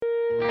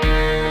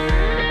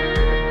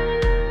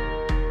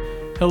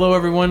Hello,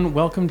 everyone.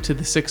 Welcome to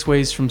the Six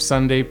Ways from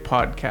Sunday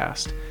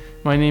podcast.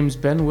 My name's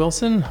Ben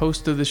Wilson,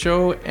 host of the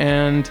show,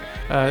 and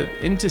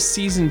into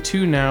season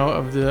 2 now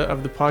of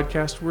the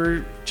podcast.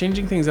 We're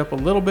changing things up a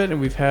little bit, and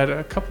we've had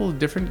a couple of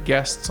different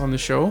guests on the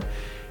show.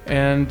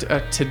 And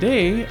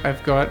today,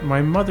 I've got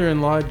my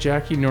mother-in-law,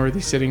 Jackie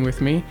Northey, sitting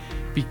with me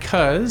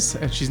because,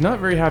 and she's not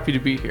very happy to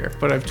be here,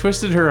 but I've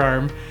twisted her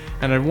arm,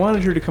 and I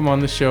wanted her to come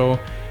on the show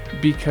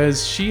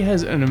because she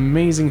has an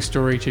amazing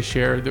story to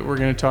share that we're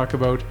going to talk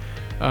about.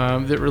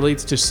 That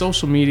relates to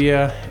social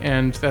media,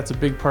 and that's a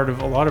big part of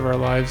a lot of our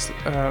lives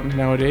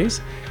nowadays.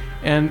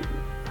 And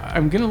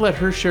I'm going to let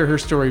her share her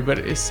story, but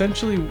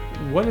essentially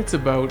what it's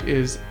about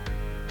is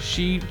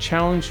she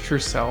challenged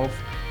herself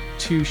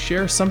to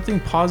share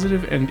something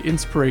positive and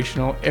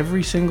inspirational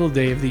every single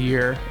day of the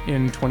year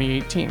in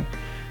 2018.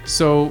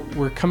 So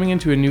we're coming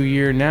into a new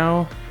year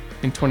now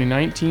in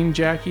 2019,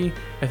 Jackie.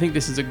 I think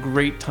this is a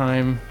great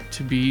time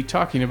to be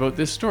talking about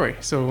this story.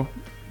 So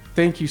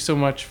thank you so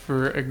much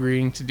for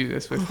agreeing to do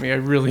this with me. I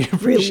really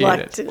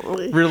appreciate it.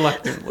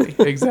 Reluctantly,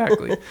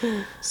 exactly.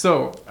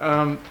 So,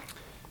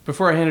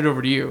 before I hand it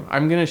over to you,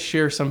 I'm going to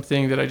share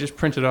something that I just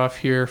printed off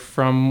here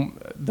from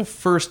the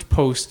first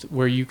post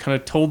where you kind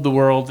of told the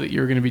world that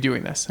you were going to be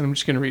doing this. And I'm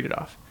just going to read it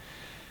off.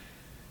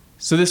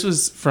 So this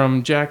was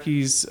from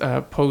Jackie's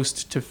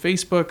post to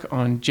Facebook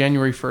on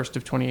January 1st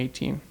of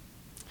 2018.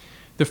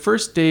 The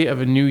first day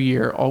of a new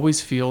year always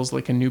feels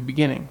like a new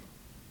beginning,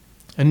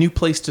 a new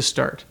place to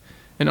start.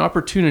 An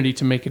opportunity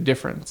to make a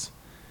difference.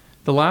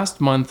 The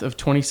last month of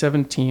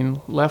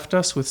 2017 left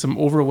us with some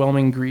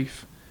overwhelming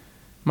grief.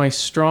 My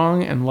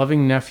strong and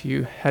loving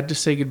nephew had to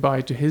say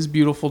goodbye to his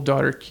beautiful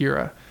daughter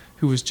Kira,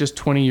 who was just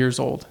 20 years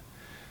old.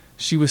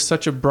 She was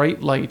such a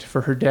bright light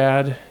for her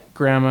dad,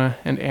 grandma,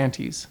 and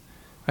aunties.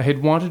 I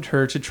had wanted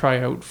her to try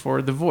out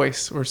for The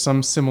Voice or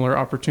some similar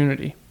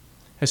opportunity,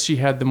 as she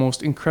had the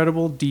most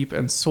incredible, deep,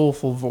 and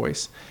soulful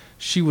voice.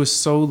 She was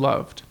so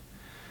loved.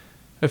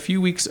 A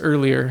few weeks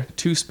earlier,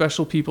 two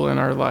special people in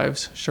our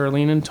lives,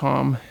 Charlene and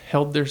Tom,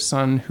 held their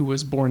son who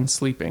was born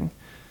sleeping.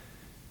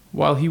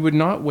 While he would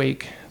not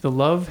wake, the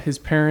love his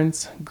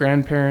parents,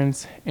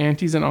 grandparents,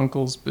 aunties, and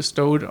uncles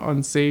bestowed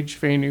on Sage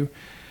Fainu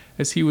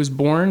as he was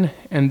born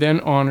and then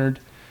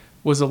honored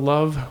was a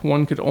love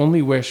one could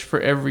only wish for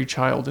every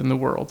child in the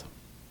world.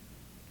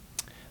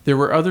 There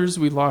were others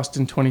we lost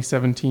in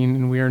 2017,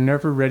 and we are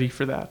never ready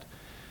for that.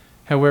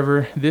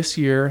 However, this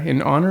year,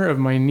 in honor of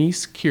my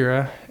niece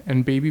Kira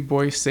and baby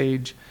boy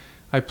Sage,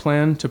 I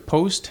plan to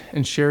post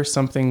and share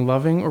something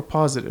loving or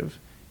positive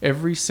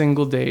every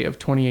single day of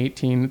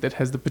 2018 that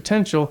has the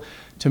potential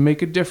to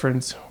make a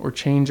difference or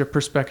change a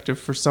perspective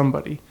for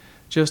somebody,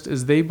 just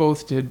as they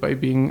both did by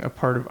being a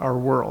part of our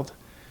world.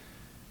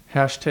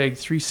 Hashtag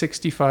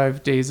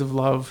 365 days of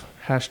love,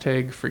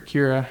 hashtag for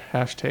Kira,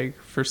 hashtag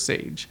for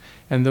Sage.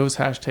 And those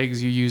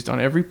hashtags you used on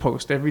every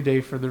post every day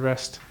for the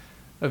rest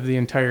of the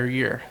entire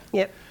year.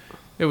 Yep.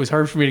 It was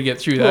hard for me to get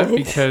through that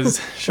because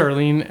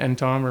Charlene and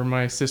Tom are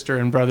my sister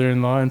and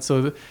brother-in-law, and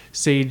so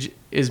Sage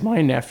is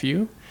my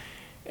nephew.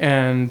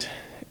 And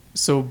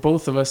so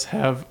both of us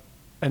have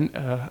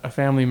a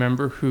family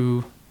member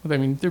who, I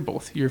mean, they're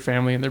both your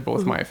family and they're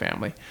both my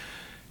family.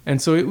 And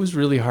so it was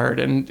really hard,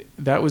 and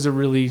that was a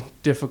really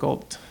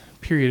difficult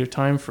period of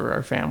time for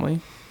our family.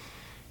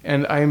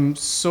 And I'm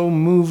so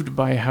moved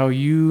by how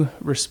you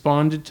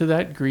responded to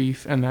that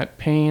grief and that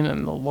pain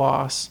and the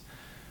loss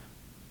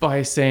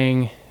by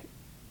saying,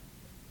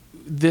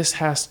 this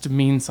has to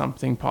mean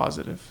something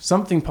positive.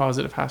 Something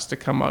positive has to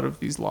come out of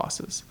these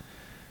losses.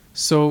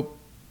 So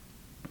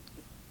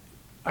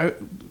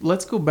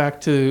let's go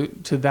back to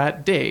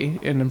that day,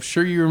 and I'm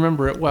sure you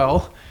remember it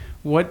well.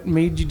 What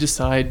made you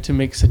decide to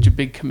make such a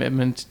big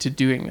commitment to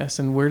doing this,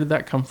 and where did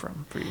that come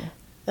from for you?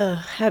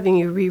 Having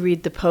you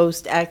reread the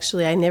post,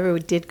 actually, I never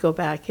did go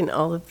back in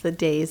all of the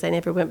days. I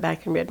never went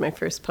back and read my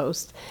first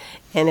post,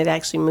 and it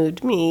actually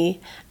moved me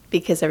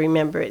because I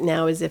remember it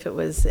now as if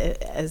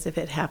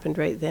it happened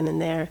right then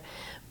and there.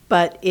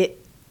 But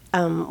it,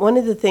 one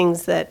of the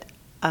things that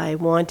I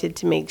wanted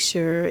to make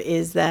sure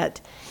is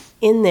that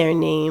in their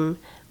name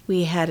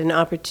we had an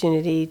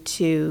opportunity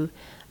to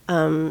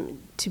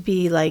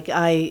be like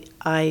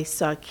I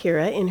saw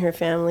Kira in her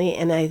family,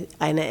 and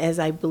as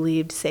I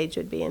believed Sage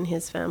would be in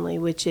his family,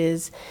 which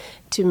is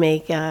to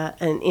make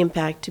an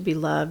impact, to be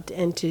loved,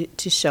 and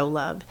to show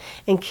love.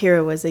 And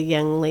Kira was a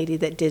young lady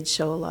that did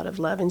show a lot of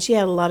love, and she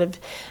had a lot of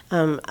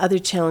other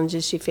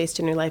challenges she faced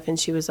in her life, and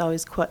she was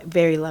always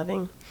very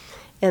loving.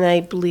 And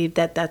I believe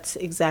that that's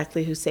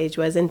exactly who Sage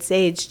was. And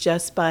Sage,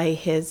 just by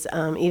his,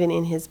 even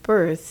in his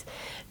birth,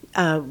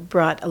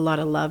 brought a lot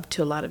of love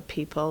to a lot of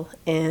people.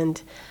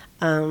 And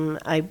so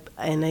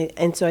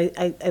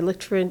I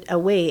looked for a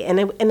way.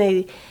 And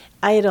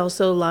I had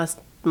also lost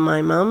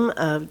my mom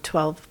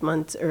 12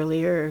 months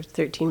earlier, or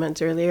 13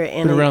 months earlier.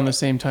 And but around the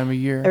same time of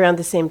year. Around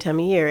the same time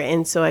of year.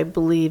 And so I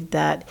believed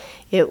that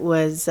it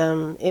was,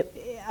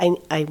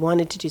 I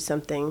wanted to do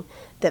something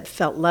that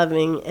felt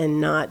loving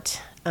and not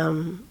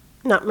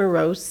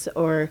morose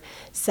or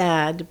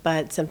sad,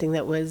 but something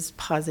that was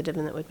positive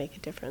and that would make a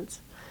difference.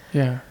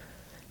 Yeah.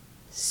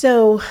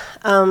 So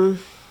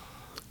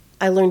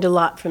I learned a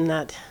lot from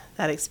that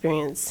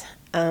experience.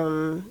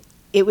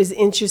 It was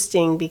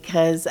interesting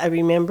because I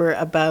remember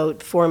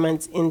about 4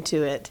 months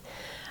into it,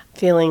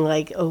 feeling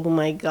like, oh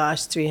my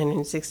gosh,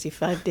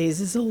 365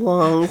 days is a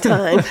long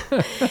time.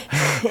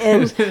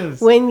 And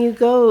when you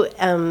go,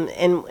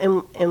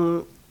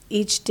 and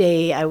each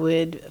day I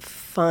would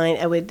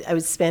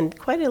spend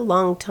quite a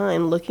long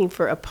time looking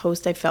for a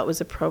post I felt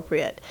was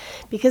appropriate,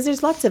 because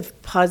there's lots of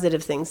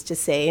positive things to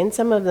say, and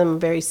some of them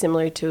very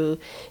similar to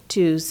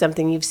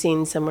something you've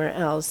seen somewhere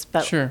else.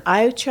 But Sure.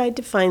 I tried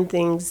to find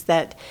things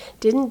that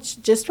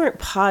weren't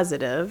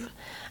positive,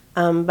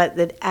 but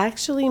that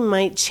actually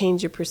might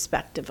change your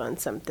perspective on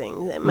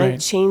something, that might Right.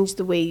 change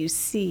the way you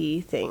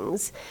see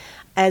things,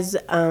 as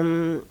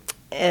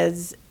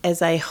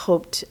I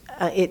hoped.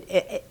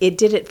 It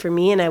did it for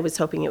me, and I was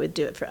hoping it would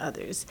do it for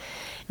others.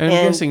 And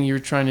I'm guessing you're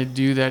trying to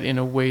do that in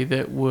a way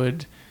that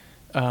would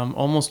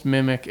almost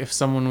mimic if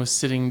someone was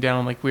sitting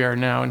down like we are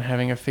now and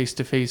having a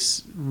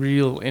face-to-face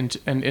real and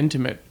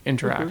intimate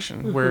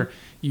interaction, where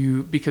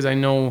you, because I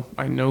know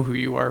who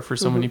you are for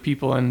so many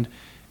people, and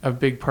a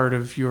big part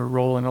of your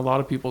role in a lot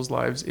of people's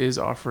lives is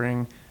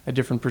offering a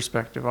different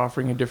perspective,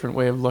 offering a different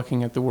way of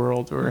looking at the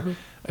world, or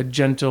a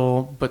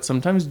gentle but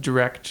sometimes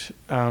direct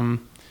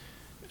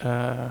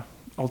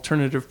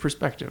alternative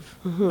perspective,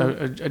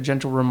 a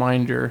gentle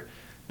reminder,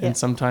 and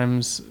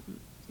sometimes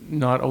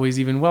not always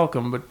even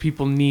welcome, but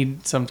people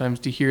need sometimes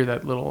to hear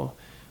that little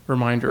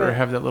reminder or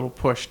have that little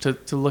push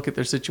to look at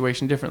their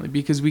situation differently,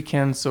 because we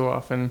can so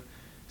often,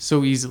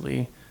 so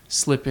easily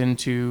slip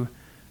into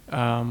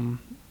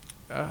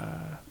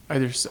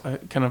either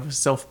kind of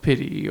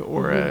self-pity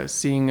or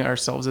seeing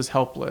ourselves as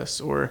helpless,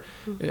 or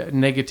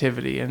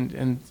negativity,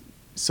 and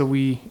so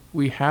we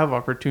have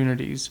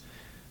opportunities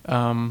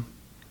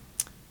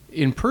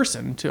in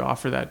person to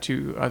offer that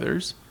to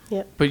others.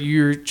 Yep. But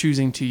you're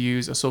choosing to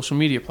use a social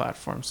media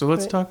platform. So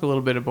let's talk a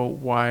little bit about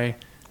why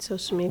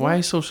social media. Why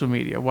social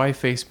media? Why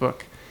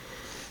Facebook?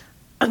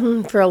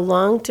 For a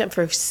long time,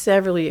 for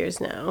several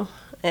years now,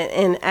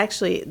 and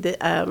actually,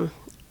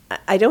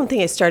 I don't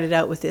think I started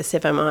out with this,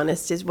 if I'm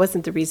honest. It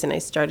wasn't the reason I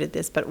started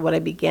this, but what I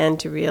began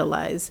to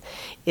realize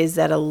is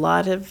that a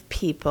lot of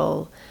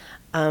people,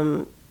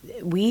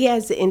 we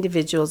as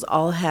individuals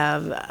all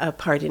have a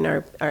part in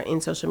our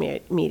in social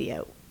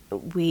media.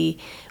 We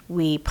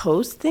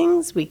post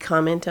things, we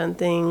comment on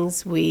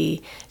things,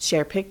 we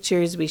share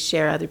pictures, we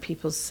share other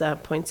people's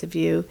points of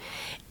view,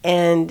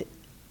 and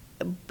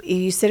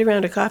you sit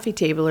around a coffee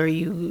table, or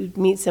you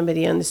meet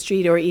somebody on the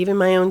street, or even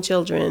my own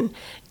children.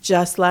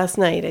 Just last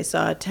night, I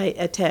saw a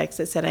text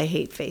that said, "I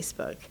hate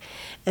Facebook,"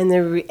 and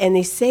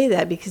they say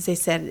that because they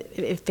said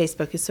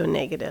Facebook is so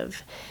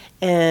negative.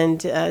 And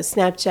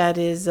Snapchat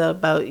is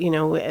about,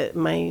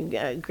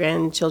 my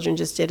grandchildren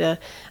just did a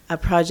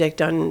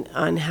project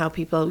on how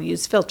people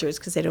use filters,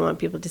 because they don't want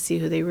people to see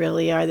who they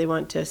really are. They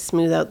want to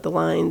smooth out the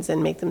lines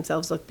and make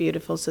themselves look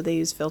beautiful, so they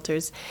use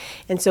filters.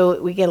 And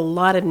so we get a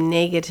lot of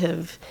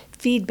negative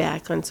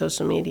feedback on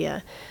social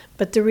media.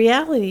 But the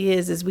reality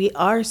is we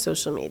are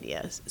social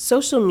media.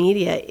 Social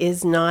media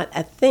is not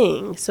a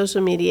thing.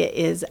 Social media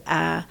is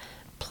a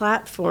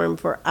platform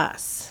for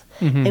us.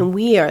 And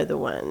we are the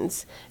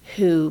ones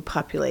who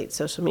populate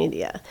social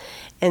media.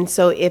 And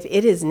so if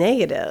it is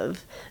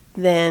negative,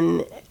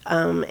 then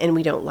and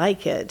we don't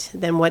like it,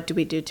 then what do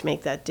we do to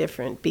make that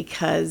different?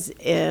 Because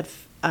there's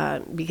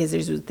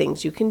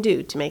things you can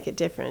do to make it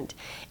different.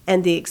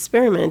 And the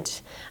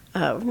experiment,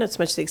 not so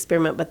much the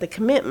experiment, but the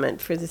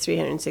commitment for the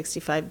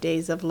 365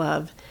 days of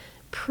love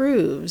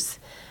proves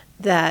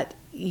that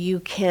you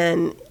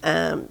can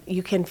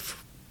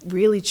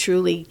really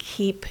truly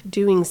keep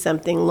doing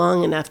something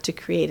long enough to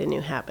create a new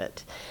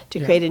habit, to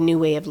create a new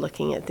way of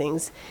looking at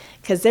things.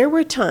 Because there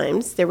were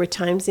times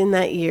in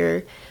that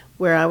year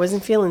where I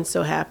wasn't feeling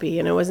so happy,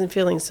 and I wasn't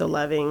feeling so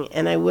loving,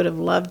 and I would have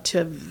loved to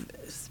have,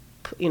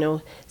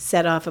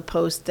 set off a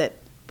post that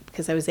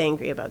because I was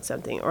angry about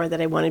something, or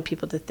that I wanted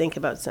people to think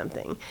about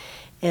something.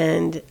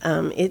 And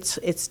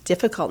it's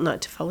difficult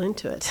not to fall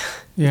into it.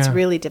 Yeah. It's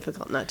really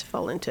difficult not to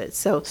fall into it.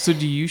 So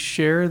do you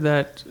share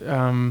that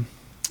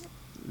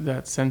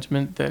that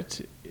sentiment that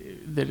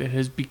it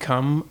has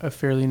become a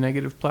fairly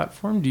negative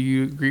platform? Do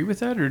you agree with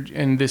that,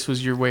 and this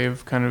was your way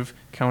of kind of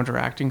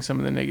counteracting some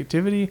of the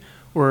negativity,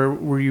 or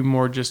were you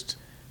more just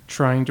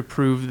trying to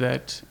prove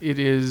that it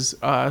is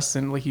us,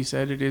 and like you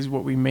said, it is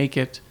what we make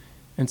it,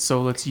 and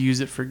so let's use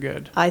it for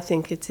good? I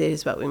think it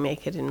is what we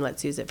make it, and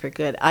let's use it for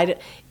good.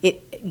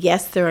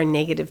 Yes, there are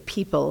negative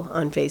people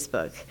on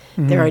Facebook.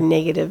 There are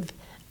negative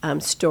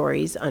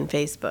stories on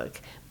Facebook.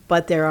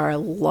 But there are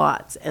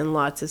lots and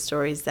lots of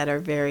stories that are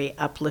very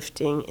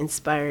uplifting,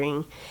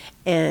 inspiring,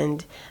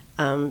 and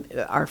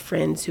our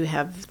friends who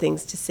have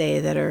things to say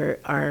that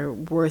are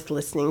worth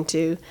listening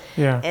to.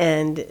 Yeah.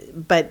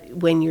 But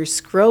when you're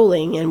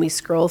scrolling, and we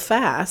scroll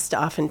fast,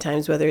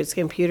 oftentimes, whether it's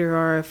computer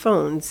or our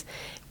phones,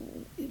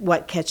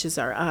 what catches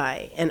our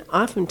eye. And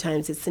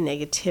oftentimes it's the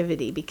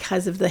negativity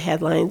because of the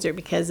headlines or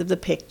because of the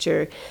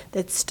picture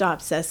that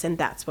stops us, and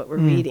that's what we're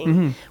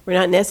reading. We're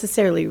not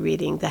necessarily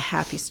reading the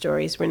happy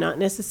stories. We're not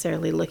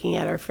necessarily looking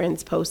at our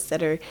friends' posts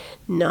that are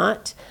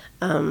not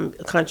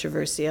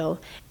controversial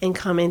and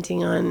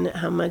commenting on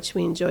how much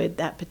we enjoyed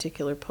that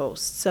particular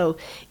post. So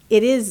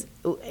it is,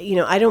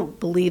 I don't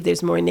believe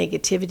there's more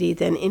negativity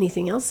than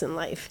anything else in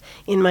life.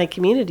 In my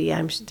community,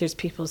 there's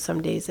people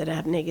some days that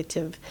have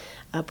negative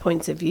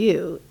points of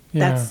view.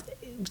 Yeah. That's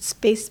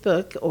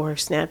Facebook or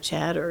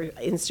Snapchat or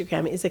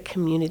Instagram is a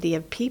community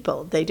of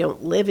people. They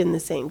don't live in the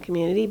same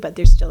community, but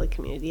they're still a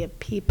community of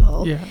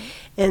people. Yeah.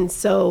 And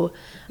so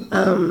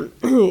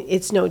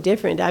it's no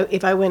different.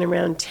 If I went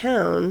around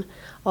town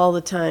all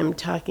the time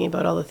talking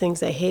about all the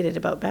things I hated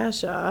about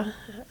Bashaw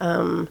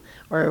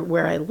or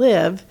where I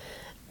live,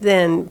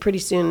 then pretty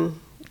soon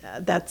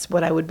that's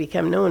what I would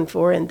become known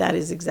for, and that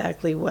is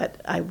exactly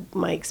what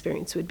my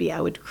experience would be.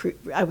 I would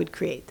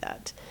create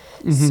that.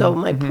 So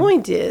my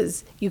point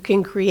is, you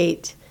can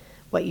create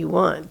what you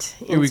want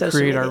in we social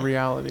create media. our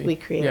reality. We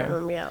create our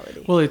own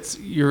reality. Well,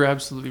 you're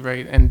absolutely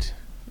right. And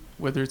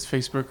whether it's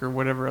Facebook or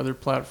whatever other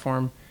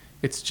platform,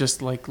 it's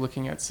just like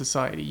looking at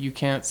society. You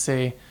can't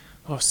say,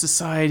 oh,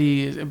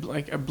 society is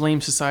like, I blame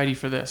society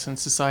for this, and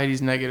society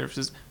is negative.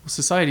 Well,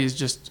 society is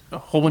just a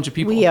whole bunch of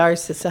people. We are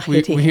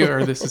society. We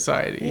are the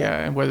society,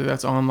 yeah. And whether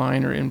that's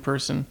online or in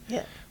person.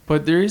 Yeah.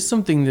 But there is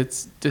something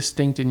that's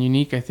distinct and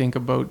unique, I think,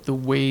 about the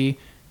way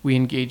we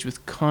engage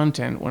with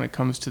content when it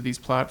comes to these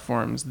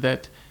platforms,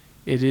 that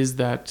it is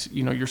that,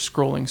 you're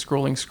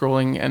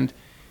scrolling,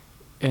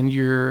 and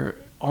you're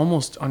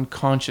almost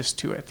unconscious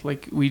to it.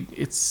 Like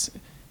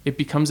it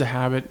becomes a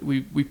habit.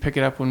 We pick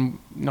it up when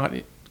not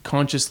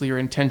consciously or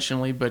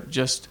intentionally, but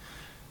just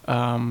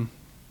almost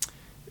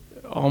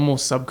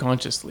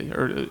subconsciously,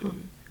 or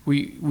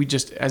we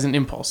just, as an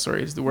impulse,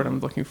 sorry, is the word I'm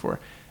looking for.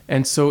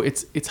 And so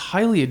it's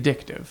highly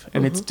addictive,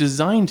 and it's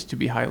designed to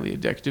be highly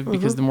addictive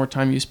because the more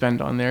time you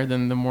spend on there,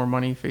 then the more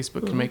money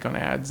Facebook can make on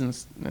ads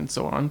and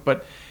so on.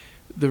 But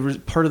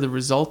part of the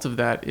result of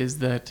that is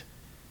that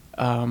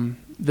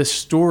the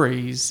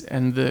stories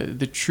and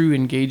the true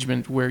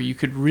engagement where you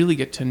could really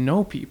get to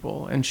know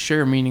people and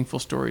share meaningful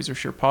stories or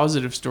share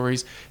positive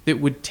stories that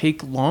would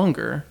take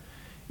longer,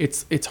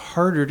 it's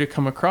harder to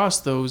come across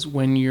those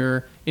when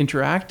you're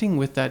interacting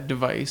with that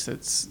device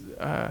that's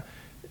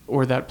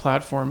or that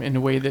platform in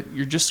a way that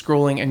you're just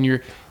scrolling, and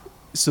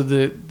so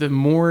the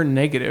more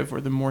negative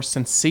or the more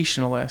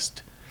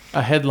sensationalist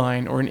a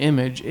headline or an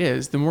image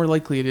is, the more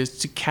likely it is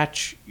to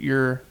catch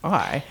your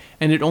eye,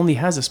 and it only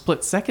has a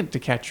split second to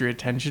catch your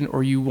attention,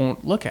 or you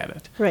won't look at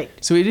it. Right.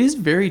 So it is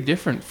very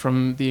different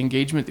from the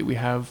engagement that we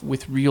have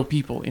with real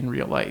people in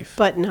real life.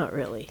 But not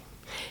really,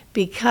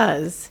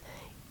 because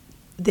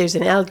there's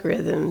an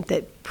algorithm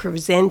that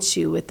presents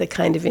you with the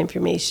kind of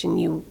information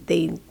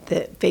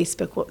that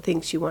Facebook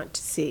thinks you want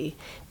to see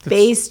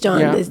based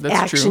on the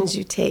actions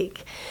you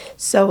take.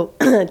 So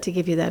to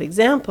give you that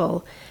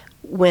example,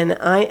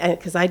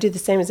 because I do the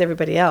same as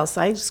everybody else,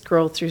 I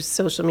scroll through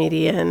social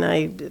media, and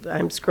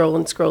I'm scroll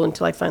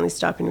until I finally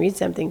stop and read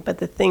something. But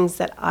the things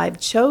that I've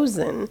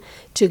chosen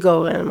to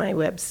go on my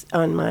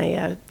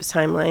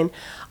timeline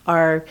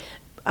are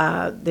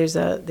there's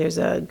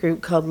a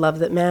group called Love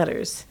That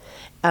Matters.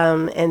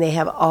 And they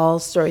have all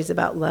stories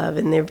about love,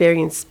 and they're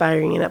very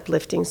inspiring and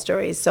uplifting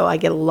stories. So I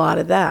get a lot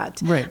of that.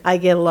 Right. I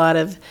get a lot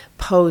of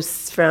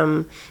posts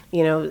from,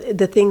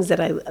 the things that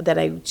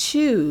I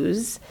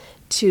choose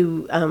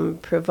to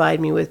provide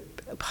me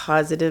with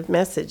positive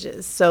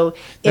messages. So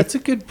that's a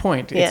good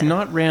point. It's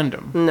not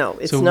random. No,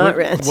 it's not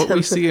random. What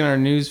we see in our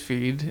news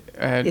feed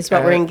is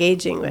what we're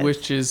engaging with,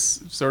 which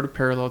is sort of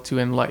parallel to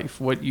in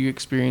life. What you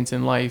experience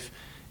in life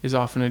is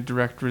often a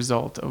direct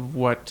result of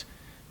what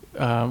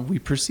we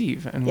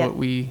perceive and what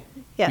we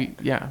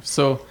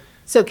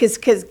So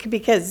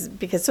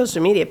because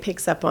social media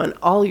picks up on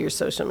all your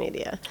social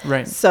media.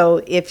 Right.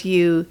 So if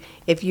you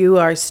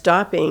are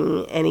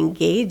stopping and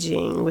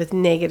engaging with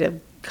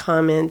negative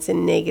comments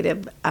and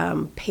negative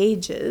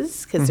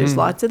pages, because there's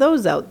lots of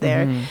those out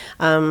there.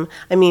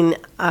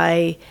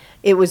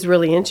 It was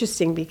really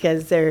interesting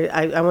because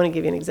I want to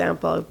give you an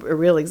example, a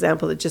real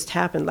example that just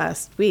happened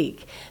last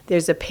week.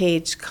 There's a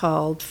page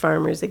called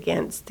Farmers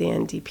Against the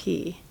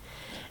NDP.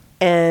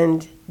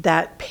 And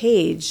that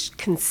page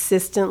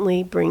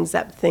consistently brings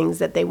up things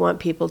that they want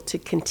people to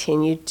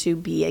continue to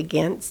be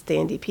against the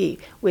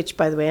NDP, which,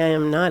 by the way, I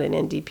am not an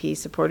NDP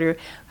supporter.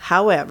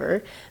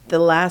 However, the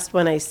last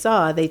one I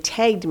saw, they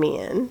tagged me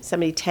in.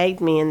 Somebody tagged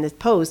me in the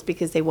post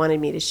because they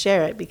wanted me to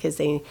share it, because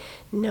they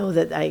know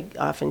that I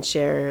often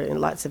share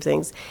lots of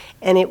things.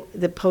 And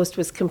the post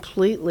was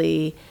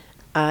completely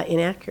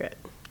inaccurate.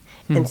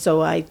 And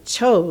so I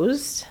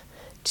chose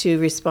to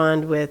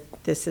respond with,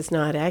 this is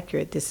not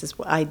accurate. This is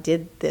what I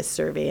did this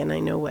survey, and I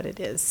know what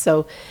it is.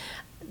 So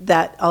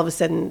that all of a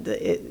sudden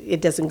it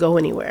doesn't go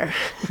anywhere,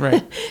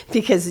 Right.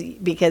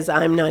 because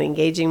I'm not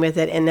engaging with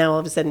it, and now all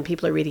of a sudden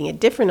people are reading a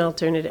different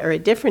alternative or a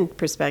different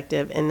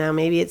perspective, and now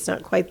maybe it's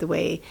not quite the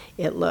way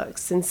it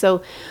looks. And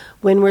so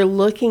when we're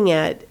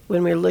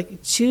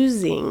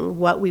choosing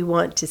what we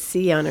want to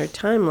see on our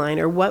timeline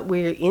or what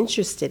we're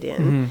interested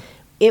in,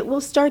 it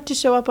will start to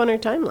show up on our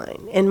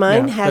timeline. And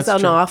mine has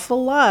an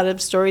awful lot of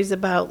stories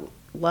about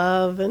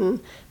love and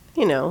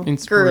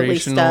girly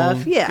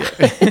stuff. Yeah.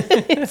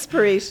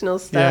 Inspirational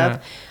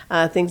stuff.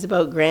 Things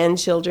about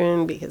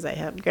grandchildren, because I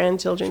have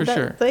grandchildren. For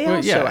sure. They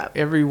all show up.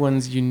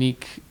 Everyone's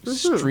unique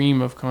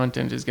stream of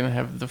content is going to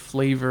have the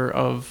flavor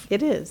of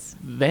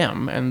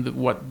them and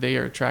what they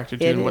are attracted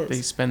to and what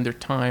they spend their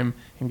time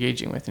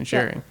engaging with and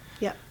sharing.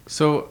 Yeah.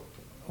 So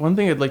one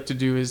thing I'd like to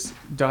do is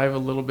dive a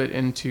little bit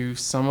into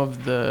some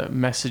of the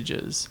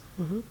messages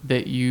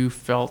that you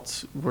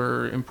felt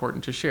were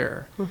important to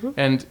share.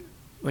 And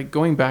like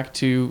going back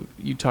to,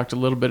 you talked a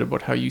little bit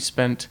about how you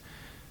spent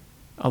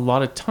a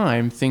lot of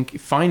time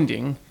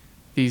finding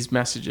these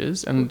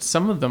messages, and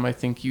some of them I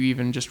think you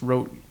even just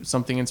wrote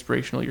something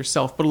inspirational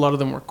yourself, but a lot of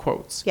them were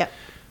quotes. Yeah.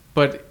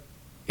 But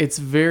it's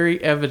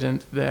very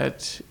evident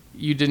that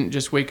you didn't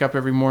just wake up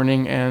every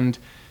morning and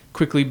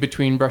quickly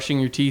between brushing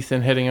your teeth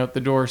and heading out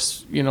the door,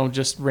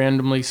 just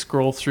randomly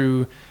scroll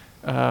through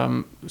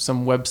some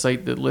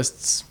website that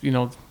lists,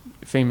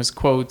 famous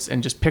quotes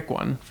and just pick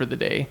one for the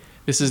day.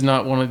 This is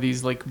not one of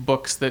these like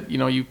books that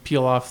you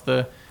peel off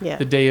the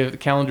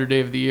calendar day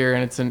of the year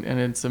and it's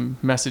a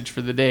message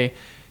for the day.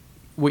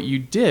 What you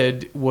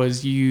did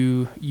was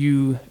you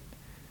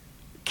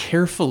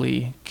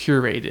carefully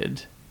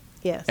curated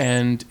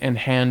and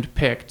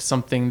handpicked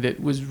something that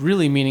was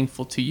really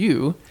meaningful to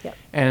you. Yep.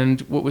 And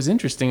what was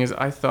interesting is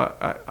I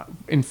thought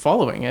in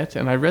following it,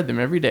 and I read them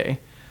every day,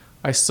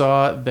 I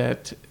saw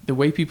that the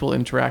way people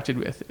interacted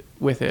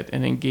with it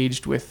and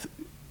engaged with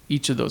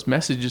each of those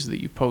messages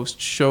that you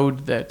post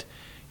showed that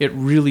it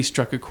really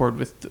struck a chord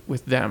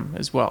with them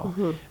as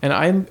well.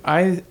 And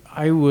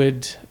I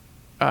would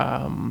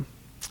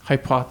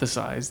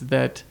hypothesize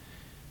that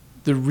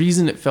the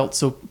reason it felt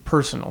so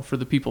personal for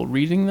the people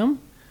reading them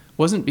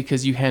wasn't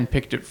because you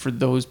handpicked it for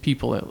those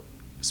people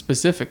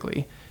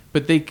specifically,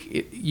 but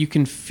you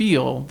can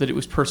feel that it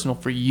was personal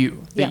for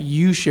you, that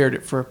you shared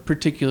it for a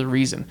particular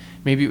reason.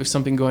 Maybe it was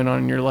something going on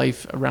in your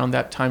life around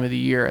that time of the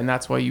year, and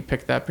that's why you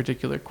picked that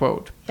particular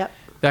quote. Yep.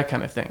 That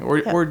kind of thing.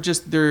 Or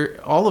just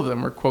all of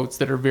them are quotes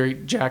that are very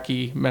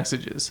Jackie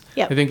messages.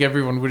 Yep. I think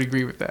everyone would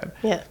agree with that.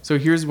 Yeah. So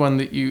here's one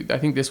that I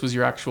think this was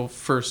your actual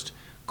first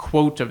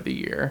quote of the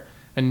year,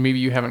 and maybe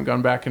you haven't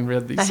gone back and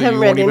read these. I haven't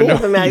read any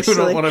of them,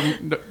 actually.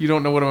 You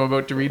don't know what I'm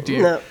about to read to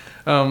you.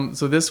 No.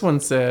 So this one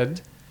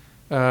said,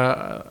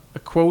 a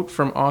quote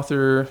from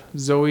author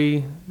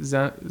Zoe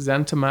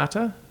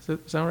Zantamata, does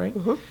that sound right?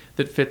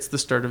 That fits the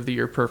start of the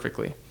year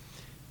perfectly.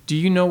 Do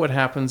you know what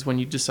happens when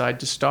you decide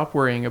to stop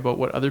worrying about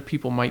what other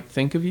people might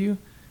think of you?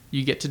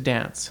 You get to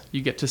dance.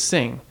 You get to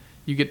sing.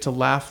 You get to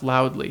laugh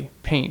loudly,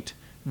 paint,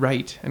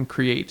 write, and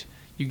create.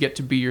 You get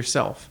to be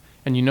yourself.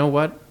 And you know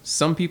what?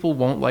 Some people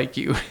won't like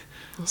you.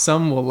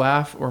 Some will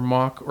laugh or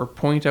mock or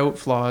point out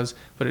flaws,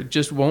 but it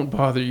just won't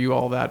bother you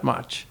all that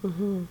much.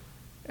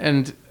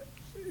 And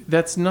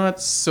that's not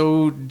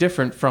so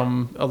different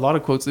from a lot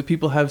of quotes that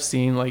people have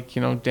seen, like,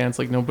 dance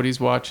like nobody's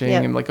watching,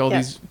 and like all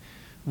these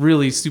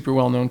really super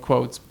well-known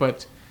quotes,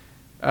 but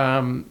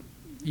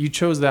you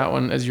chose that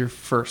one as your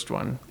first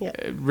one.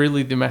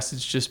 Really the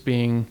message just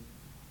being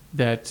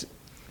that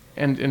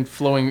and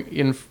flowing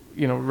in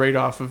right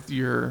off of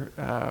your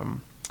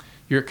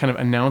kind of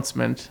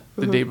announcement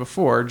the day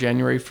before,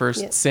 January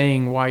 1st,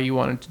 saying why you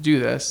wanted to do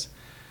this.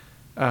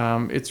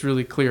 It's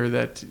really clear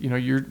that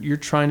you're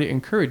trying to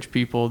encourage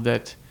people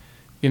that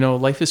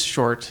life is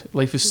short,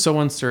 life is so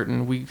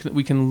uncertain,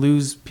 we can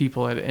lose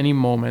people at any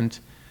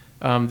moment.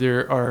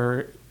 There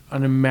are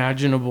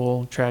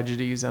unimaginable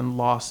tragedies and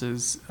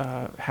losses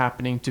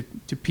happening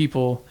to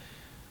people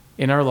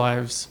in our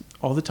lives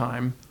all the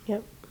time.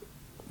 Yep.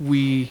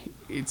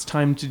 It's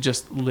time to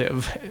just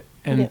live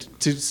and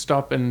to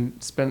stop and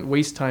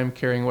waste time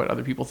caring what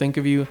other people think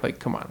of you. Like,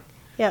 come on.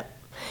 Yeah.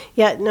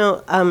 Yeah.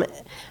 No.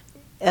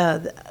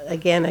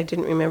 Again, I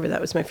didn't remember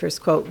that was my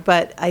first quote,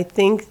 but I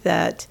think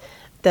that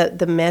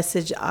the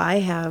message I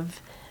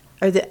have.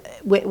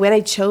 When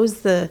I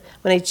chose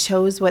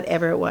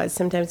whatever it was,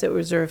 sometimes it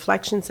was a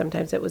reflection,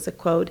 sometimes it was a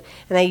quote,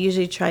 and I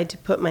usually tried to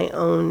put my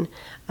own,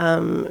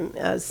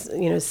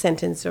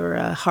 sentence or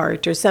a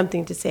heart or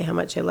something to say how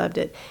much I loved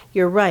it.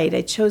 You're right.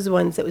 I chose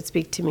ones that would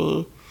speak to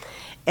me,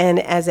 and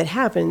as it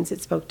happens,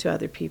 it spoke to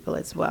other people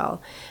as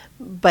well.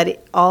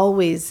 But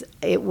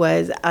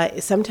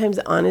sometimes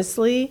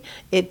honestly,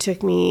 it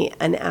took me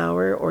an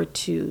hour or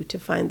two to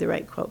find the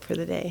right quote for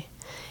the day.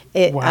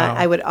 Wow.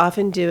 I would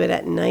often do it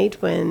at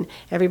night when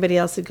everybody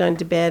else had gone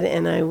to bed,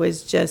 and I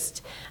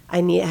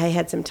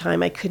had some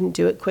time. I couldn't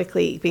do it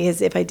quickly,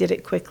 because if I did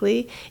it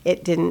quickly,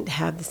 it didn't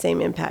have the same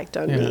impact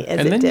on me as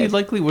it did. And then you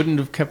likely wouldn't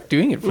have kept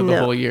doing it for the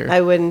whole year. I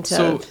wouldn't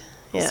have.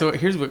 So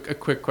here's a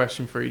quick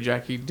question for you,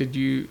 Jackie. Did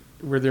you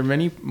were there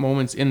many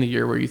moments in the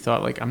year where you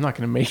thought, like, I'm not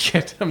going to make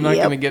it? I'm not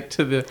Yep. going to get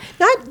to the...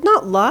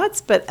 Not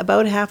lots, but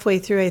about halfway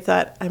through, I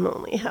thought, I'm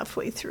only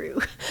halfway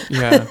through.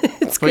 Yeah.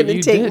 It's But going to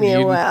you take did. me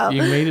a while.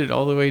 You made it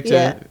all the way to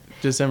Yeah.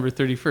 December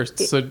 31st.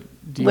 So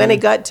do you... When it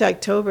got to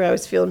October, I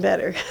was feeling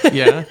better.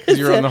 Yeah, 'cause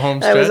you were on the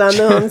home I was on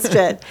stretch. the home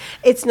stretch.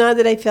 It's not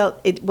that I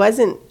felt, it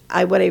wasn't,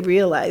 what I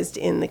realized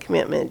in the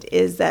commitment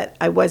is that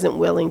I wasn't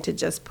willing to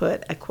just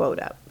put a quote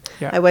up.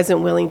 Yeah. I wasn't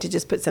willing to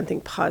just put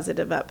something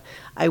positive up.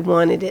 I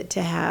wanted it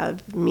to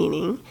have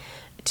meaning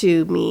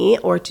to me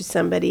or to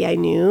somebody I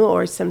knew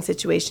or some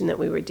situation that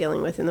we were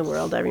dealing with in the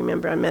world. I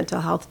remember on Mental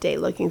Health Day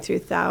looking through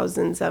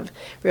thousands of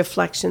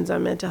reflections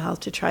on mental health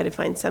to try to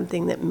find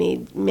something that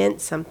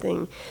meant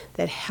something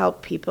that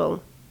helped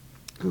people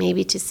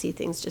maybe to see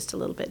things just a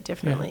little bit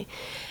differently.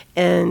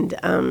 And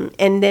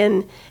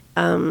then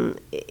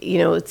you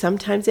know,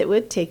 sometimes it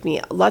would take me.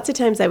 Lots of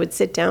times I would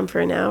sit down for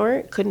an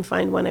hour, couldn't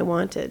find one I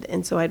wanted,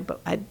 and so I'd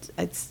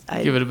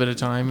give it a bit of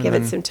time, give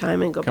and it some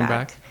time, and go come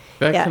back.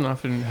 That Yeah. can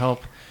often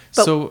help.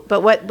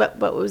 But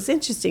what was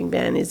interesting,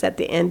 Ben, is at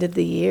the end of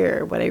the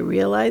year, what I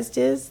realized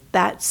is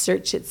that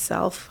search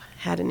itself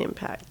had an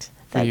impact.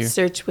 That you.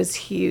 search was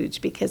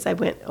huge because I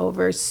went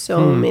over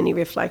so many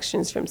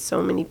reflections from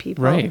so many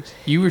people. Right.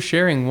 You were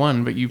sharing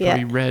one, but you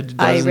probably read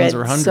dozens I read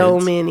or hundreds. so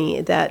many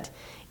that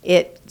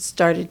it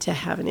started to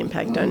have an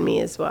impact on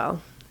me as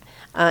well,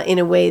 in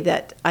a way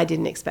that I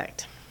didn't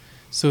expect.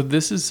 So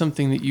this is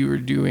something that you were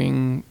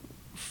doing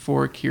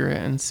for Kira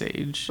and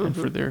Sage and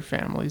for their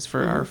families,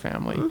 for our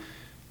family.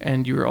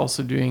 And you were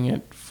also doing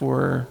it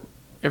for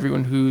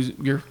everyone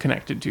you're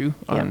connected to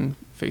on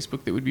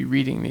Facebook that would be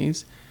reading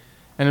these.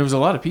 And there was a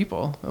lot of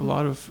people, a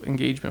lot of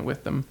engagement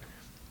with them.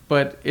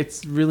 But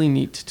it's really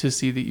neat to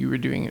see that you were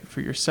doing it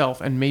for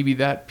yourself. And maybe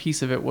that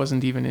piece of it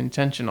wasn't even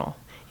intentional.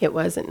 It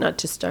wasn't, not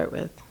to start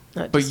with.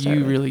 But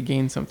you really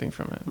gained something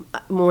from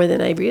it. More than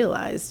I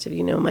realized.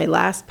 You know, my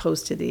last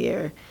post of the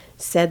year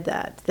said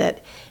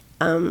that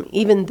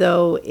even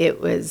though it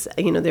was,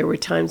 you know, there were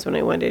times when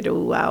I wondered, oh,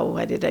 wow,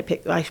 why didn't I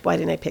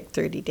pick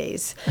 30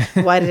 days?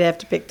 Why did I have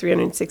to pick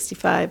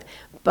 365?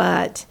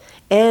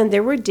 And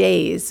there were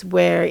days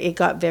where it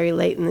got very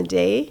late in the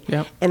day,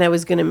 and I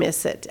was going to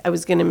miss it. I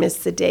was going to miss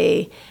the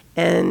day.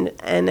 And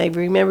I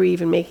remember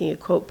even making a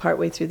quote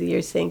partway through the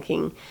year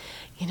thinking,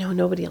 you know,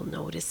 nobody will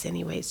notice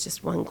anyway. It's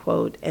just one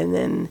quote. And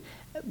then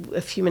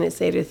a few minutes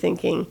later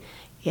thinking,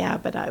 yeah,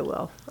 but I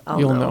will.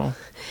 You'll know.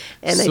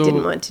 And I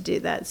didn't want to do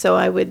that. So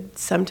I would,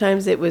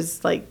 sometimes it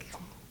was like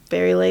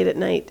very late at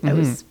night, I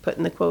was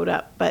putting the quote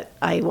up, but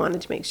I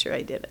wanted to make sure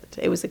I did it.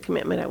 It was a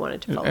commitment I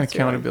wanted to follow through on.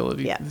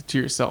 Accountability to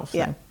yourself.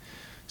 Yeah.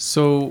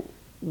 So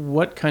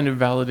what kind of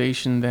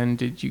validation then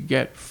did you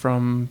get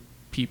from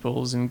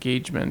people's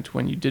engagement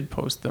when you did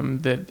post them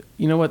that,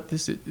 you know what,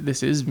 this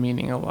is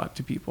meaning a lot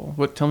to people?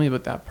 Tell me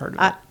about that part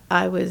of it.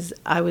 I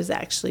was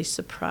actually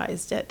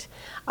surprised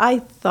I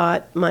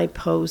thought my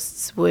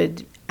posts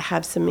would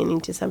have some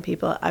meaning to some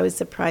people. I was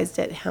surprised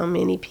at how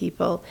many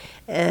people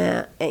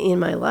in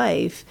my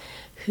life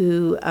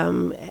who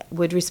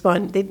would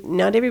respond.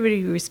 Not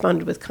everybody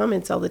responded with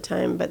comments all the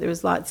time, but there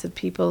was lots of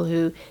people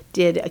who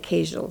did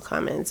occasional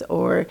comments,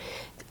 or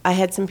I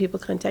had some people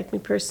contact me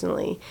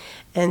personally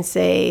and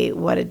say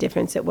what a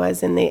difference it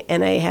was, and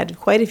I had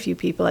quite a few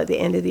people at the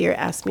end of the year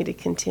ask me to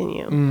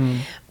continue.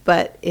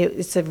 But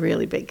it's a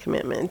really big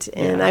commitment,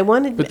 and I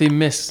wanted. But they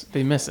miss it.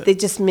 They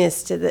just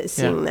missed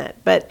seeing that.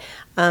 But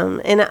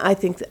and I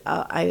think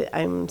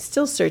I'm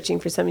still searching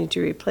for something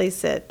to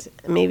replace it.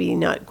 Maybe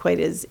not quite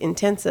as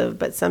intensive,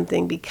 but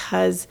something,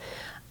 because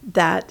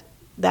that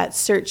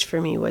search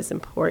for me was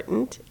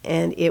important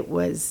and it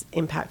was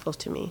impactful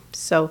to me.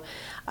 So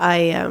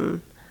I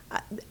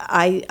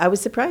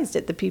was surprised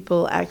at the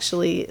people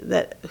actually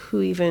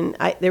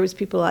there was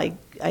people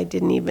I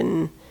didn't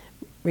even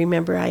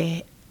remember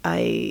I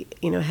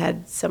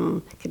had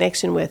some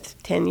connection with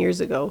 10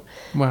 years ago.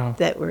 Wow.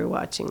 That were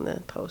watching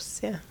the posts.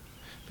 Yeah.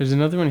 There's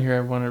another one here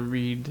I want to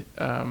read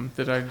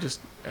that I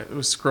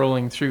was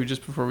scrolling through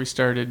just before we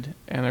started,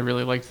 and I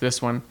really liked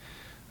this one.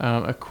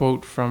 A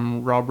quote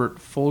from Robert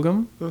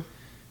Fulghum,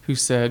 who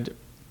said,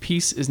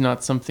 "Peace is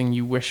not something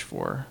you wish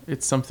for.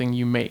 It's something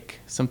you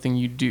make, something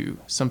you do,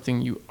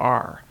 something you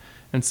are,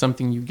 and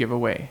something you give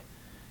away."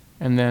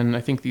 And then I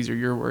think these are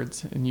your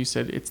words, and you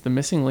said, "It's the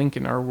missing link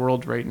in our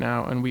world right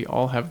now, and we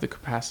all have the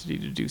capacity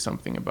to do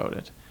something about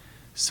it."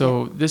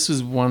 So this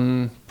is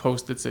one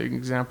post that's an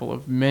example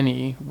of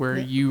many where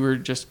you were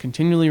just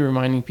continually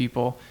reminding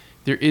people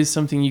there is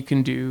something you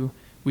can do.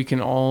 We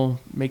can all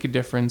make a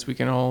difference. We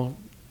can all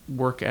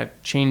work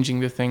at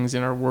changing the things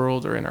in our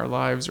world or in our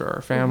lives or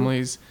our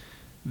families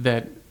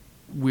that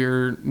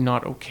we're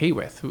not okay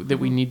with, that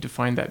we need to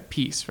find that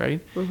peace,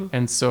 right?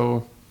 And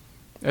so,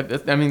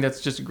 I mean,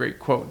 that's just a great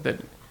quote, that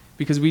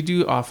because we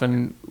do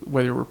often,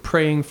 whether we're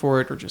praying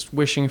for it or just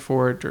wishing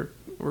for it or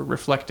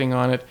reflecting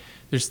on it,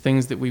 there's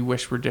things that we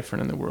wish were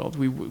different in the world.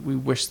 We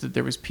wish that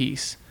there was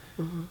peace,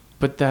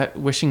 but that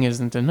wishing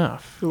isn't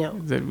enough. No.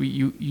 That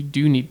you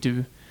do need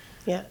to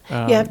Yeah,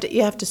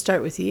 you have to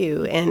start with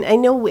you, and I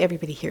know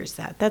everybody hears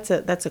that. That's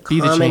a Be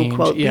the common change.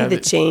 quote. Yeah, Be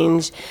the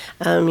change.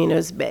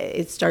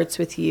 It starts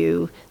with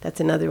you. That's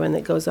another one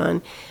that goes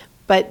on.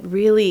 But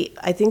really,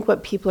 I think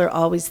what people are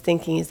always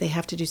thinking is they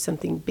have to do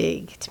something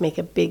big to make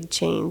a big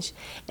change,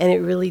 and it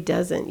really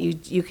doesn't.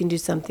 You can do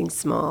something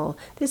small.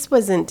 This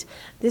wasn't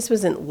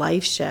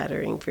life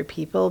shattering for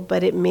people,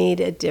 but it made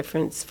a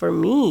difference for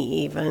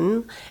me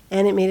even,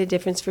 and it made a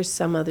difference for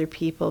some other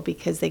people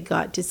because they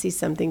got to see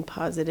something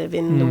positive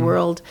in the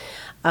world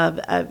of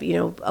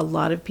a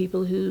lot of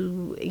people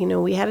who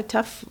we had a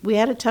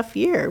tough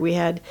year. We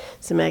had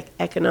some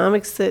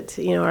economics that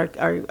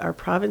our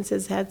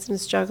provinces had some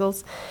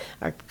struggles.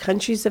 Our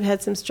countries have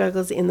had some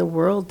struggles. In the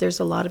world, there's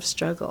a lot of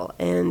struggle,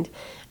 and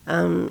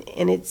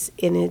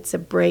it's a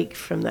break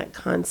from that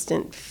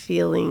constant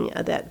feeling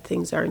that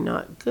things are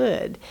not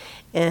good,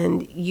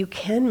 and you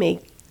can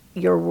make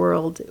your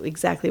world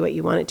exactly what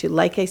you want it to.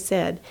 Like I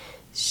said,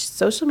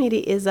 social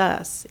media is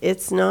us.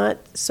 It's not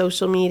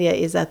social media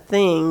is a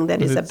thing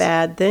that is a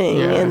bad thing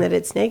and that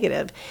it's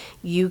negative.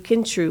 You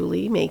can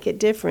truly make it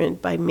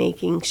different by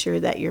making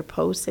sure that your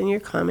posts and your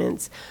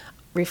comments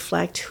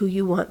reflect who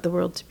you want the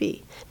world to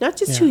be. Not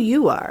just who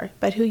you are,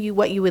 but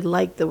what you would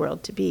like the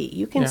world to be.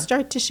 You can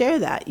start to share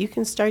that. You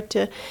can start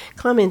to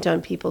comment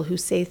on people who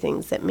say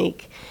things that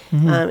make,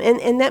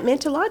 and that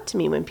meant a lot to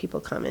me when people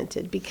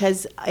commented,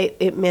 because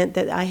it meant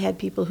that I had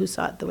people who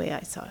saw it the way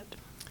I saw it.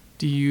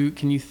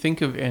 Can you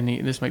think of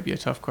any, this might be a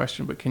tough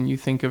question, but can you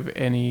think of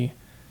any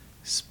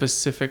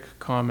specific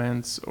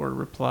comments or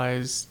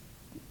replies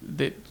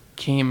that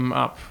came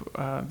up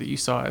that you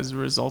saw as a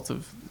result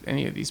of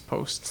any of these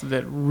posts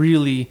that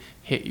really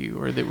hit you,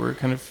 or that were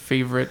kind of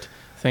favorite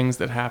things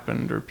that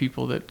happened, or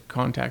people that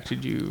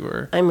contacted you?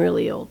 Or I'm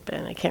really old,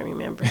 Ben. I can't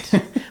remember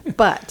it.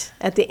 But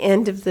at the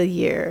end of the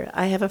year,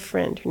 I have a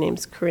friend. Her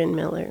name's Corinne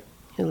Miller,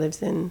 who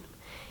lives in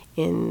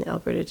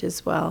Alberta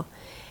as well.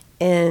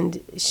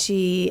 And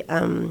she,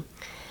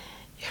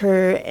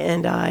 her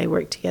and I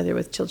worked together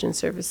with Children's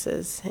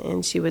Services,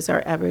 and she was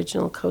our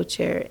Aboriginal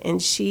co-chair.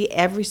 And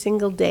every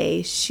single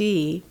day,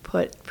 she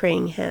put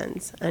praying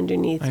hands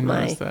underneath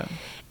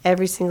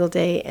every single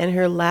day. And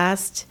her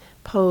last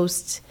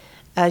post,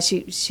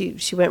 she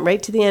went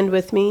right to the end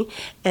with me,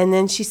 and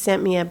then she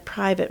sent me a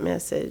private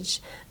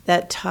message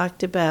that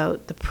talked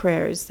about the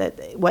prayers,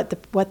 that what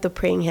the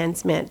praying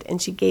hands meant.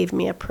 And she gave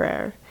me a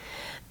prayer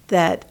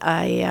that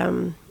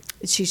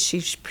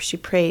she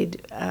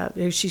prayed.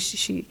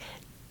 She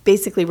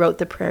basically wrote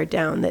the prayer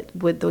down that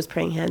what those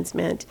praying hands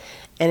meant,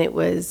 and it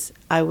was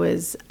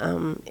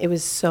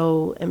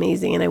so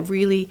amazing. And I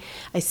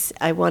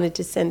wanted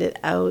to send it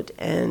out,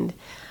 and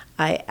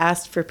I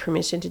asked for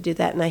permission to do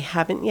that, and I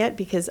haven't yet,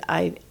 because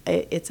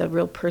it's a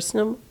real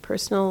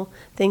personal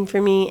thing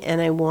for me,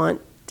 and I want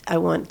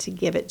to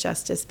give it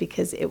justice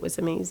because it was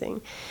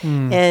amazing.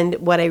 And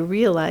what I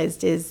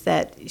realized is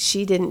that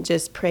she didn't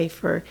just pray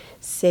for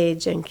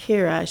Sage and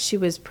Kira. She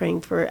was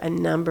praying for a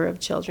number of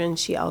children.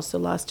 She also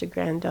lost a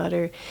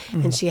granddaughter,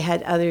 and she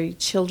had other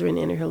children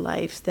in her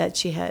life that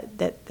she had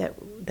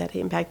that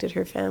impacted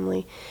her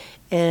family.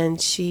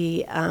 And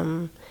she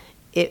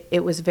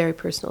it was very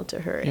personal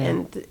to her.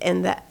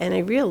 And I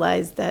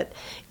realized that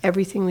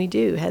everything we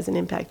do has an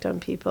impact on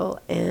people,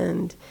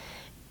 and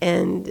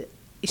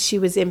she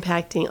was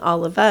impacting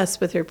all of us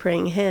with her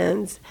praying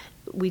hands.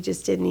 We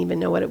just didn't even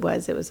know what it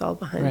was. It was all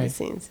behind the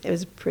scenes. It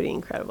was pretty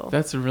incredible.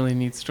 That's a really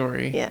neat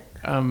story. Yeah.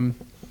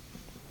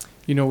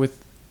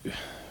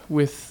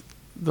 With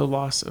the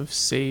loss of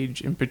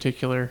Sage in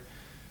particular,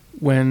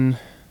 the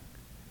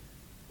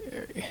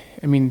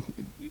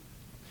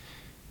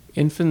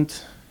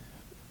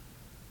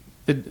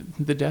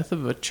death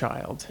of a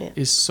child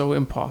is so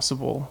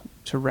impossible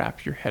to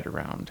wrap your head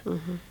around.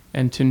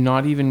 And to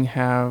not even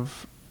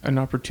have an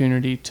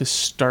opportunity to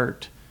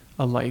start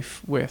a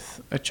life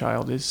with a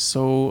child is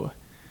so,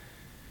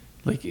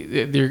 I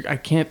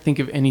can't think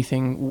of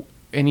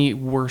any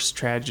worse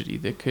tragedy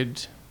that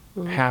could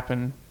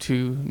happen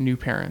to new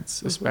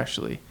parents,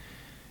 especially.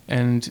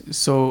 And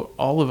so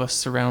all of us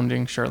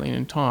surrounding Charlene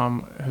and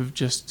Tom have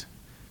just,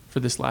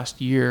 for this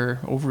last year,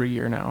 over a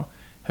year now,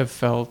 have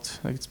felt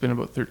like it's been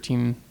about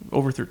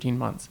over 13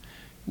 months.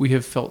 We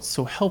have felt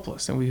so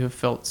helpless, and we have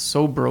felt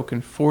so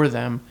broken for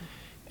them.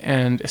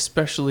 And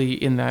especially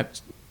in that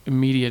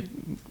immediate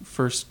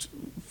first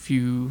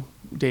few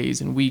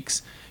days and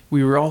weeks,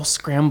 we were all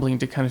scrambling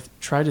to kind of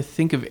try to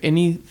think of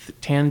any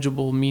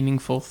tangible,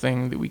 meaningful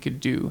thing that we could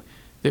do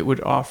that would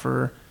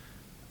offer,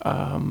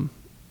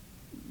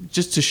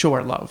 just to show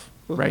our love,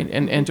 right?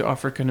 And to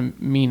offer kind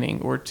of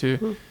meaning, or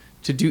to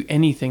do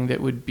anything that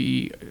would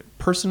be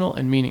personal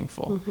and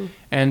meaningful.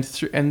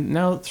 And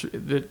now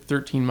that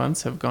 13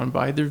 months have gone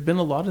by, there have been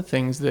a lot of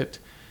things that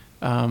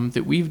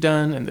we've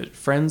done, and that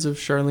friends of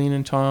Charlene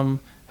and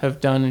Tom have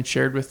done and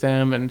shared with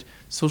them. And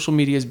social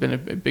media has been a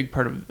big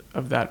part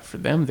of that for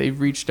them. They've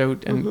reached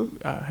out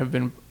and have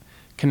been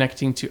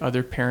connecting to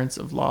other parents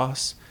of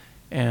loss.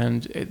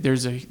 And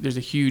there's a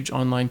huge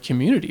online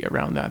community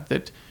around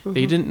that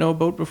they didn't know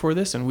about before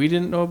this, and we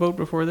didn't know about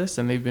before this.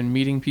 And they've been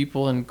meeting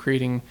people and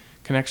creating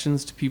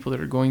connections to people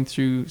that are going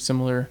through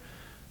similar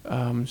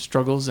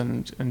struggles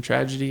and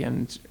tragedy,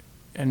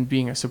 and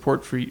being a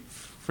support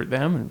for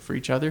them and for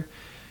each other.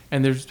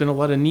 And there's been a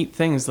lot of neat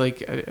things,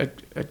 like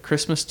at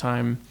Christmas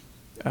time,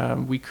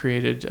 we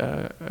created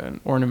an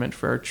ornament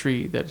for our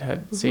tree that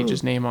had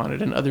Sage's name on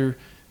it, and other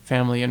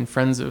family and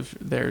friends of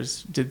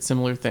theirs did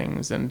similar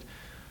things. And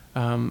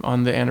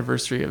on the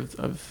anniversary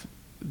of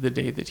the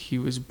day that he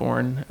was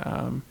born,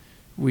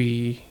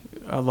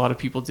 a lot of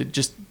people did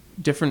just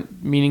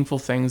different meaningful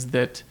things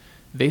that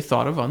they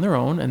thought of on their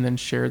own, and then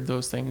shared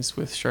those things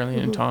with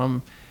Charlene and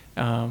Tom.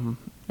 And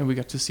we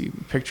got to see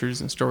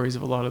pictures and stories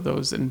of a lot of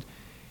those. And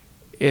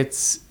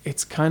it's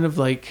kind of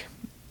like,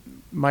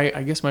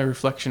 I guess my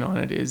reflection on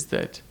it is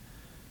that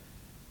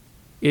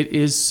it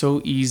is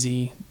so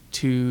easy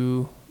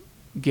to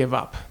give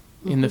up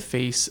in the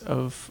face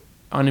of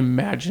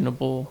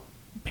unimaginable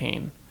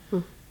pain.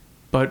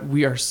 But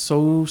we are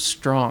so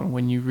strong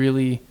when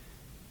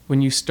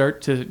you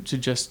start to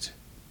just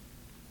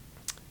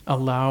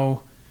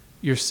allow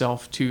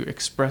yourself to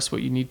express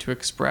what you need to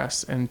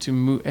express, and to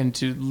move and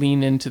to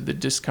lean into the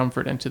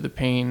discomfort and to the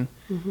pain.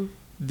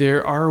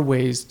 There are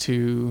ways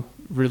to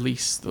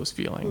release those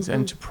feelings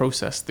and to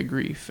process the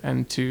grief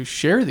and to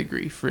share the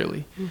grief,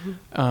 really.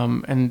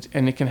 And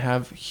it can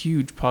have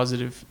huge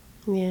positive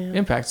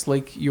impacts,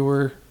 like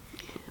your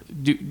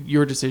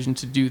decision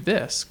to do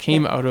this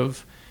came out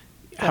of,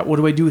 what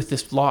do I do with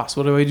this loss?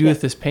 What do I do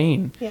with this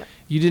pain?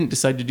 You didn't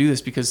decide to do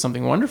this because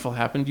something wonderful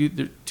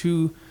happened.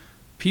 Two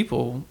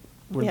people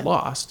were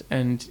lost,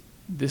 and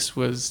this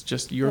was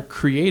just your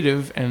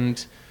creative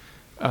and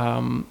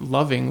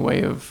loving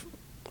way of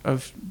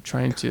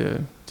trying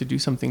to do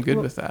something good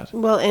with that.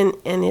 Well,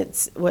 and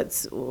it's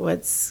what's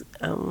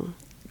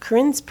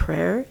Corinne's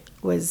prayer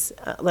was,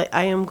 like,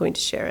 I am going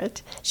to share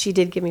it. She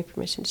did give me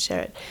permission to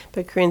share it,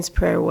 but Corinne's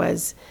prayer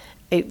was,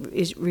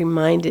 it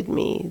reminded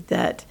me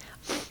that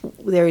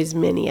there is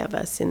many of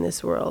us in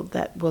this world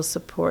that will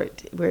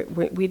support.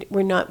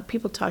 We're not,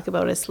 people talk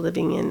about us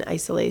living in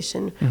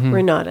isolation.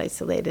 We're not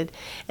isolated,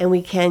 and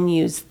we can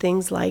use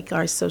things like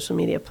our social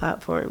media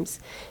platforms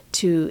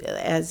to,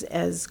 as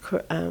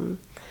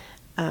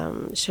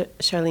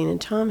Charlene and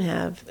Tom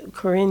have.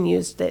 Corinne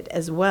used it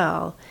as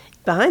well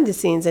behind the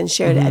scenes and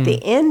shared at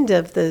the end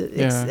of the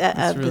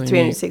really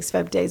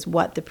 365 days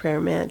what the prayer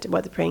meant,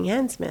 what the praying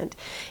hands meant.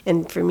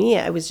 And for me,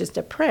 it was just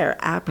a prayer,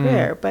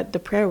 but the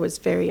prayer was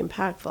very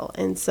impactful.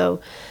 And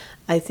so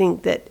I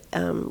think that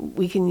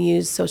we can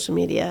use social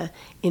media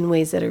in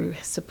ways that are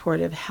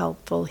supportive,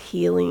 helpful,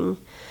 healing,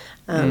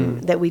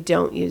 that we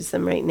don't use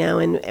them right now,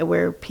 and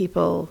where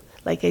people,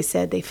 like I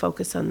said, they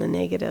focus on the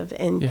negative.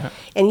 And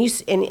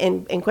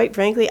quite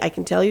frankly, I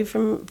can tell you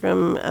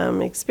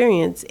from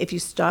experience, if you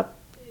stop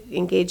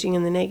engaging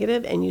in the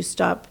negative and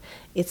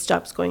it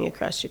stops going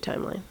across your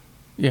timeline.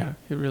 Yeah,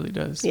 it really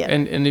does. Yeah.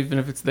 And even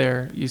if it's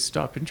there, you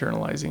stop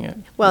internalizing it.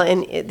 Well,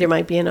 and there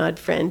might be an odd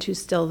friend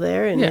who's still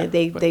there, and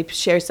they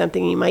share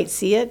something, you might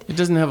see it. It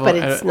doesn't have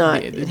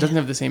it doesn't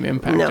have the same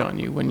impact on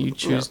you when you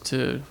choose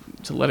to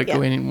let it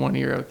go in one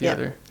ear out the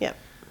other. Yeah.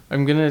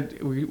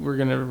 We're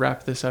gonna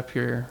wrap this up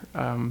here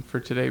for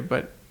today,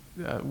 but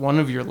one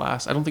of your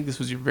last, I don't think this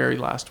was your very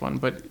last one,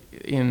 but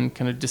in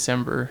kind of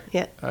December,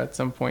 at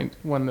some point,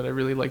 one that I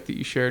really liked that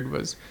you shared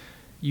was,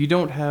 you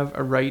don't have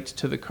a right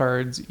to the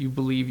cards you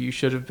believe you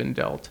should have been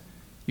dealt.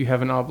 You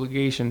have an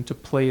obligation to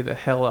play the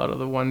hell out of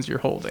the ones you're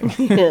holding.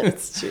 Yeah,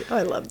 it's true.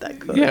 I love that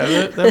quote.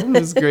 Yeah, that one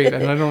was great,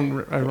 and I don't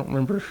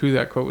remember who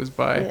that quote was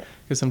by,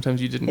 because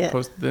sometimes you didn't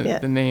post the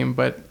name,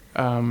 but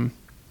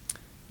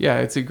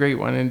it's a great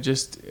one, and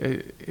just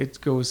it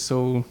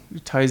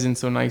ties in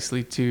so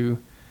nicely to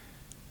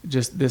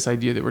just this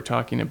idea that we're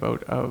talking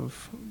about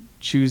of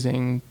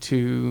choosing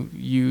to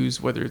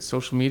use, whether it's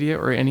social media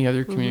or any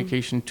other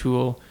communication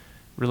tool,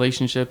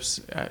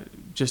 relationships,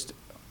 just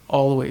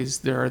always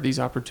there are these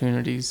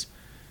opportunities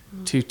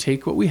to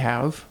take what we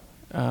have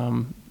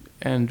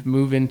and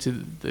move into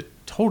the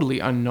totally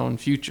unknown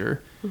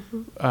future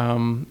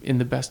in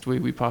the best way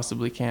we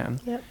possibly can.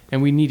 Yep.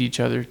 And we need each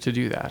other to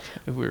do that.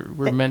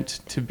 We're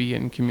meant to be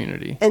in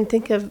community. And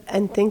think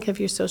of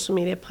your social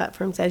media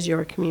platforms as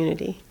your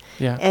community.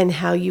 Yeah. And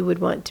how you would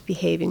want to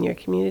behave in your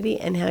community,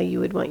 and how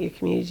you would want your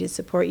community to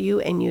support you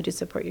and you to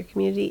support your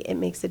community. It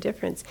makes a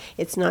difference.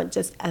 It's not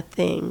just a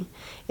thing.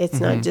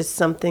 It's not just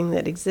something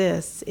that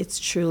exists. It's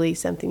truly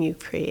something you've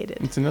created.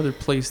 It's another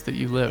place that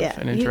you live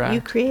and interact.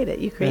 You create it.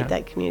 You create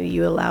that community.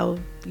 You allow,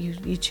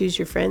 you choose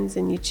your friends,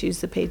 and you choose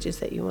the pages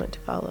that you want to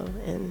follow.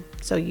 And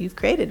so you've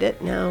created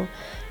it. Now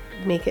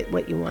make it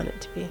what you want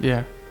it to be.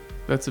 Yeah.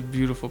 That's a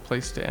beautiful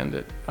place to end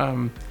it.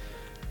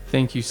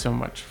 Thank you so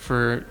much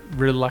for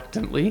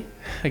reluctantly,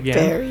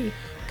 again,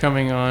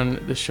 coming on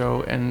the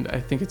show. And I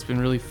think it's been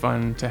really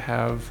fun to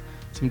have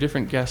some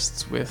different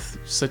guests with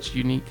such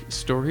unique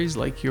stories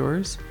like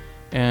yours.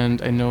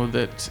 And I know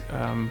that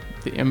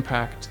the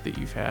impact that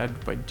you've had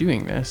by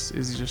doing this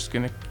is just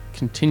going to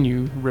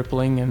continue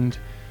rippling and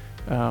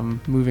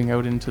moving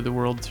out into the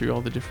world through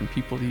all the different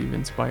people that you've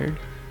inspired.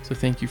 So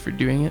thank you for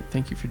doing it.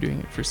 Thank you for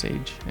doing it for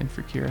Sage and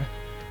for Kira.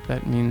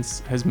 that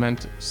has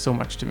meant so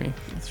much to me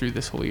through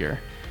this whole year.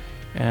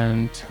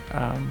 And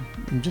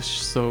I'm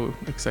just so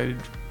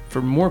excited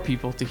for more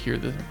people to hear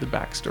the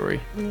backstory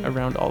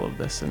around all of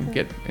this and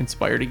get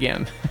inspired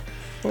again.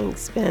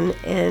 Thanks, Ben.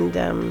 And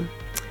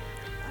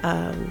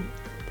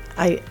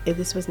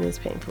this wasn't as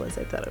painful as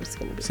I thought it was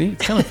going to be. See,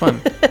 it's kind of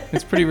fun.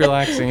 It's pretty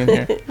relaxing in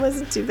here. It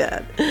wasn't too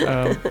bad.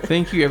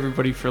 Thank you,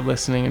 everybody, for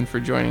listening and for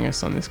joining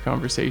us on this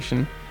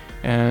conversation.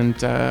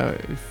 And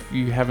if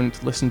you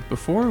haven't listened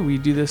before, we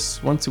do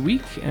this once a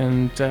week.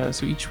 And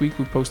so each week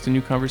we post a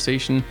new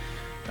conversation.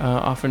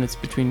 Often it's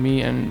between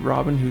me and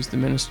Robin, who's the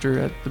minister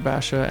at the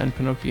Basha and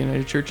Panokia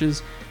United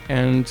Churches.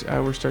 And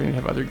we're starting to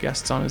have other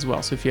guests on as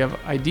well. So if you have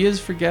ideas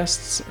for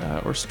guests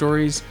or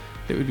stories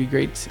that would be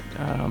great,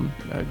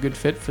 a good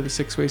fit for the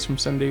 6 Ways from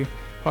Sunday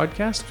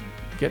podcast,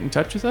 get in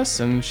touch with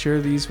us and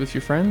share these with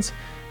your friends.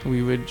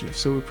 We would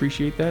so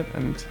appreciate that.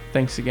 And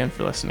thanks again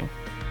for listening.